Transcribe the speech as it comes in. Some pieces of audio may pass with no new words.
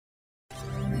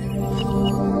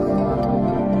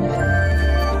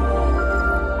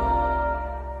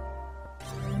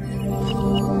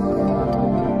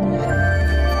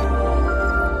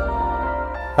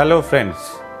Hello friends,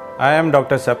 I am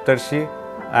Dr. Saptarshi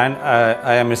and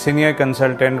I am a senior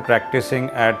consultant practicing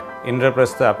at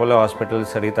Indraprastha Apollo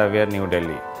Hospitals, New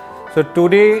Delhi. So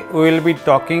today we will be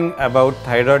talking about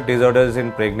thyroid disorders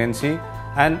in pregnancy,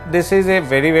 and this is a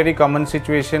very common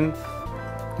situation.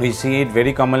 We see it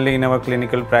very commonly in our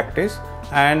clinical practice,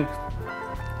 and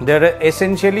there are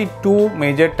essentially two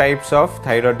major types of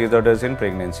thyroid disorders in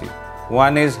pregnancy.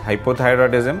 One is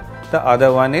hypothyroidism, the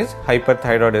other one is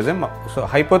hyperthyroidism. So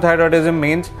hypothyroidism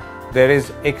means there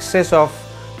is excess of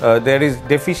there is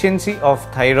deficiency of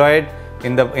thyroid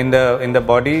in the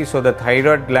body. So the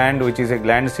thyroid gland, which is a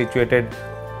gland situated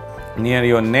near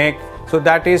your neck, so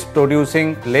that is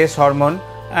producing less hormone,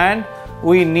 and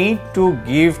we need to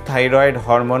give thyroid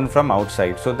hormone from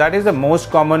outside. So that is the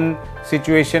most common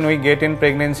situation we get in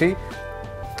pregnancy.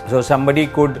 So somebody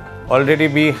could already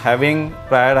be having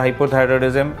prior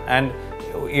hypothyroidism, and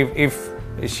if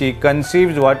she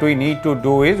conceives, what we need to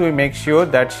do is we make sure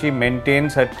that she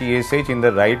maintains her TSH in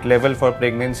the right level for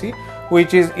pregnancy,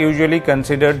 which is usually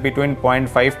considered between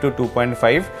 0.5 to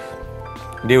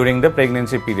 2.5 during the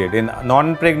pregnancy period. In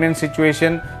non-pregnant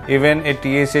situation, even a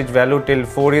TSH value till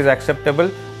 4 is acceptable,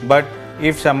 but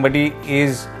if somebody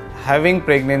is having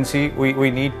pregnancy,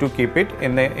 we need to keep it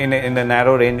in the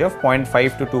narrow range of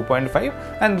 0.5 to 2.5,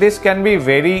 and this can be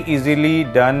very easily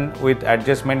done with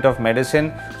adjustment of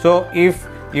medicine. So if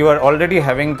you are already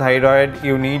having thyroid,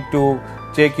 you need to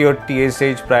check your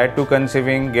TSH prior to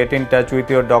conceiving, get in touch with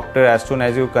your doctor as soon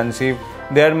as you conceive.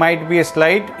 There might be a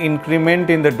slight increment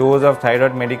in the dose of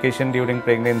thyroid medication during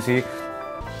pregnancy,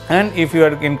 and if you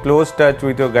are in close touch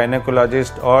with your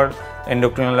gynecologist or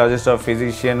endocrinologist or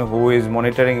physician who is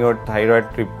monitoring your thyroid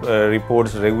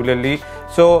reports regularly,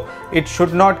 so it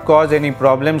should not cause any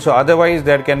problem. So otherwise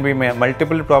there can be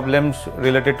multiple problems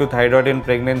related to thyroid in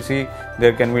pregnancy.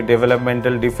 There can be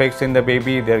developmental defects in the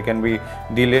baby, there can be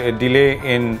delay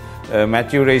in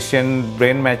maturation,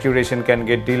 brain maturation can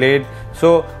get delayed.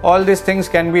 So all these things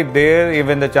can be there.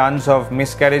 Even the chance of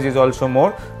miscarriage is also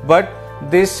more, but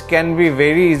this can be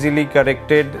very easily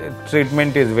corrected.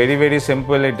 Treatment is very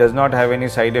simple. It does not have any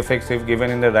side effects if given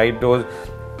in the right dose.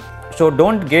 So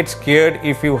don't get scared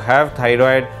if you have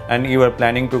thyroid and you are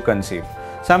planning to conceive.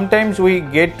 Sometimes we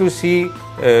get to see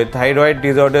thyroid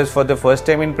disorders for the first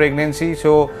time in pregnancy.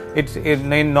 So it's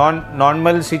in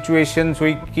normal situations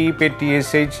we keep a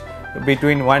TSH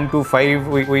between 1 to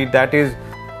 5. That is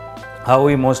how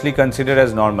we mostly consider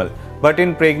as normal. But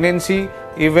in pregnancy,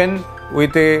 even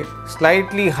with a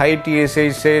slightly high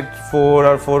TSH, say 4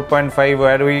 or 4.5,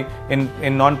 where we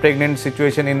in non-pregnant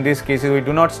situation, in these cases we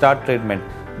do not start treatment.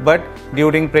 But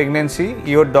during pregnancy,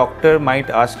 your doctor might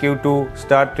ask you to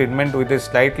start treatment with a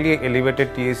slightly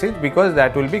elevated TSH, because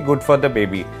that will be good for the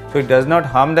baby. So it does not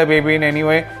harm the baby in any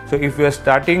way. So if you are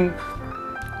starting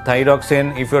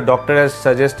thyroxine, if your doctor has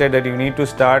suggested that you need to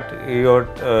start your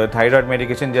thyroid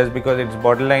medication just because it's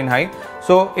borderline high,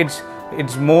 so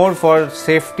it's more for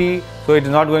safety. So it's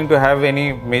not going to have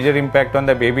any major impact on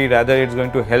the baby, rather it's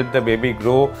going to help the baby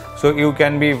grow. So you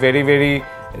can be very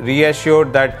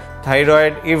reassured that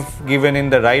thyroid, if given in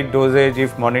the right dosage,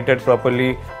 if monitored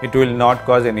properly, it will not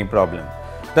cause any problem.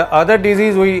 The other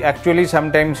disease we actually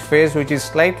sometimes face, which is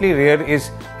slightly rare,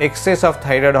 is excess of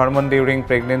thyroid hormone during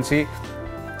pregnancy.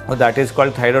 That is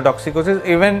called thyrotoxicosis.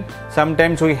 Even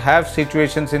sometimes we have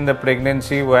situations in the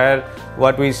pregnancy where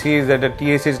what we see is that the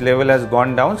TSH level has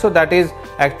gone down. So that is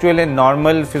actually a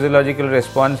normal physiological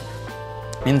response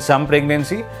in some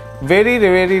pregnancy. Very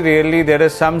rarely there are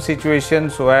some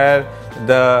situations where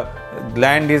the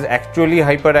gland is actually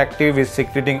hyperactive, is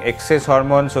secreting excess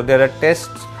hormone. So there are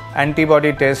tests,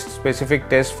 antibody tests, specific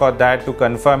tests for that to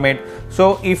confirm it.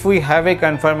 So if we have a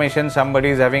confirmation somebody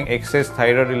is having excess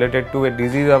thyroid related to a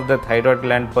disease of the thyroid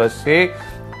gland per se,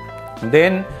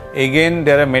 then again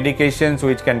there are medications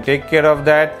which can take care of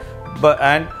that.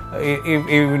 And if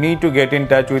you need to get in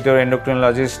touch with your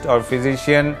endocrinologist or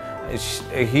physician,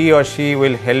 he or she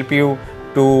will help you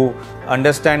to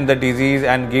understand the disease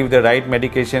and give the right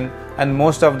medication, and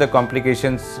most of the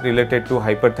complications related to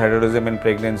hyperthyroidism in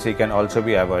pregnancy can also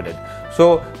be avoided.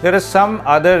 So there are some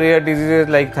other rare diseases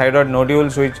like thyroid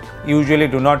nodules, which usually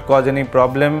do not cause any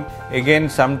problem. Again,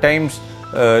 sometimes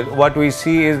what we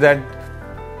see is that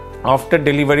after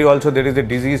delivery also there is a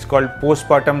disease called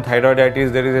postpartum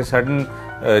thyroiditis. There is a sudden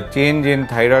change in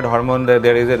thyroid hormone,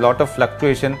 there is a lot of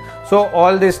fluctuation. So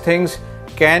all these things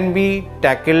can be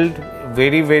tackled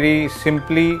very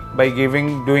simply by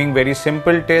doing very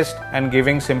simple tests and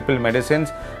giving simple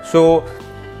medicines. So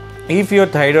if your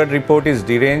thyroid report is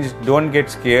deranged, don't get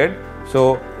scared.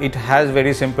 So it has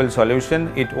very simple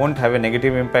solution. It won't have a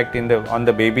negative impact on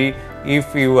the baby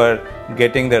if you are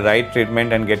getting the right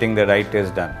treatment and getting the right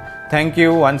test done. Thank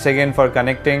you once again for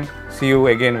connecting. See you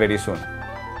again very soon.